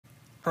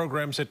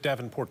Programs at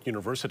Davenport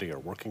University are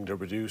working to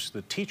reduce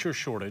the teacher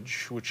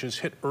shortage, which has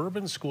hit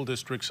urban school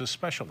districts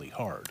especially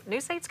hard.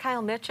 News 8's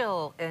Kyle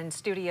Mitchell in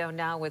studio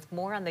now with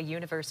more on the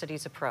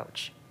university's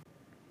approach.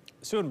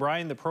 Sue and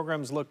Brian, the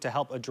programs look to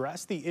help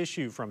address the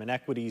issue from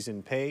inequities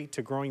in pay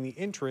to growing the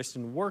interest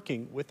in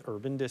working with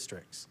urban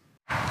districts.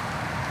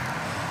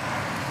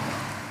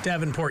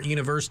 Davenport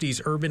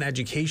University's urban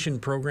education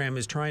program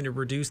is trying to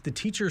reduce the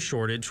teacher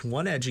shortage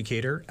one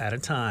educator at a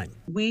time.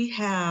 We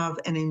have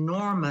an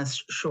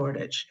enormous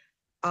shortage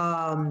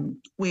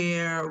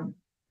where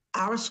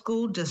our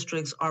school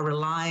districts are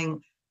relying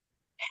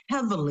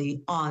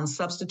heavily on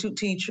substitute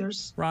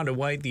teachers. Rhonda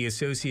White, the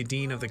associate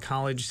dean of the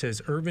college,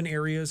 says urban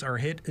areas are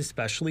hit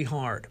especially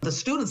hard. The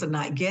students are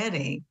not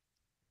getting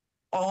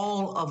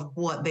all of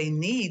what they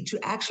need to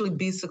actually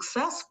be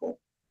successful.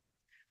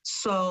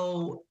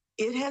 So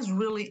it has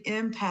really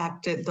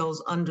impacted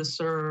those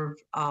underserved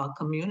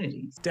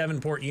communities.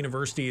 Davenport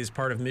University is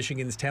part of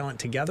Michigan's Talent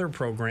Together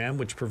program,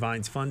 which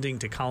provides funding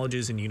to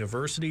colleges and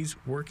universities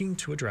working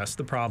to address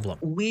the problem.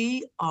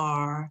 We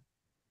are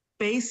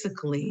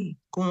basically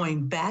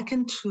going back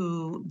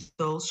into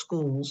those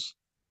schools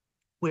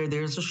where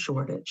there's a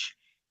shortage.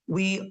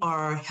 We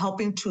are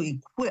helping to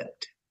equip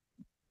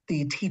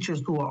the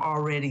teachers who are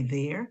already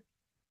there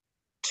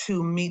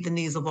to meet the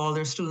needs of all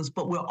their students,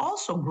 but we're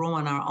also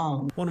growing our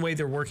own. One way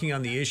they're working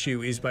on the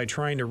issue is by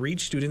trying to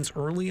reach students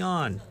early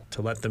on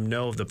to let them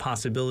know of the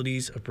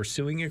possibilities of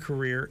pursuing a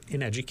career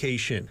in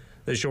education.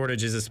 The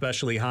shortage is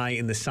especially high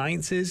in the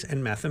sciences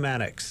and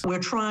mathematics. We're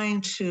trying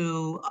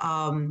to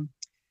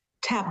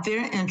tap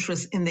their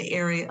interest in the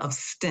area of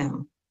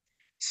STEM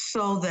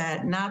so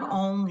that not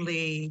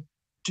only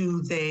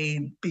do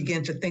they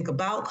begin to think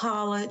about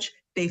college,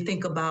 they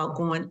think about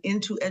going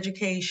into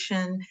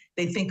education,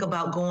 they think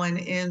about going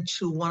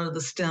into one of the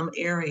STEM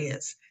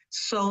areas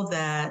so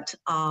that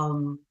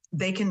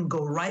they can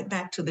go right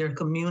back to their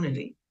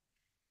community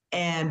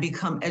and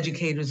become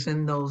educators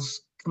in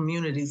those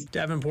communities.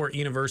 Davenport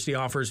University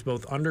offers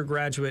both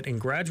undergraduate and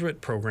graduate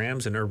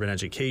programs in urban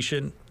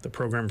education. The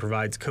program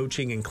provides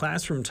coaching and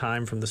classroom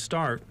time from the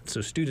start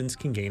so students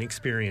can gain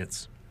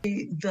experience.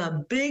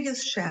 The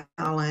biggest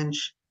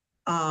challenge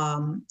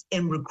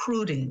in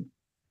recruiting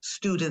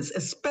students,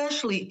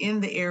 especially in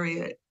the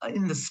area,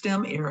 in the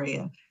STEM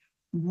area,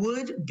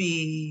 would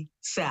be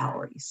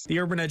salaries. The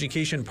Urban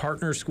Education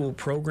Partner School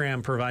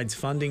program provides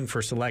funding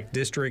for select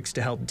districts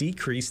to help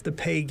decrease the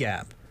pay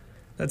gap.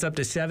 That's up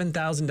to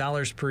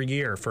 $7,000 per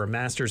year for a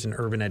master's in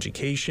urban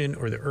education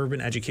or the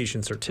urban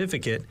education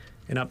certificate,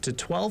 and up to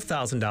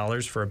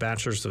 $12,000 for a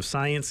bachelor's of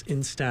science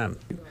in STEM.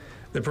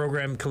 The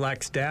program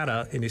collects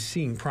data and is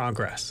seeing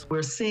progress.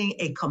 We're seeing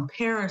a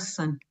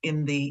comparison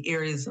in the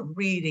areas of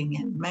reading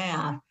and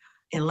math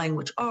and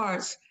language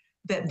arts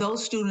that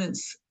those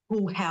students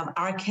who have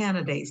our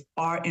candidates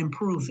are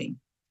improving.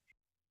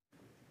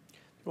 If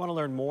you want to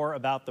learn more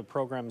about the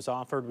programs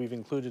offered, we've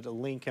included a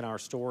link in our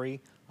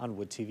story on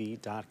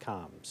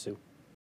woodtv.com. Sue.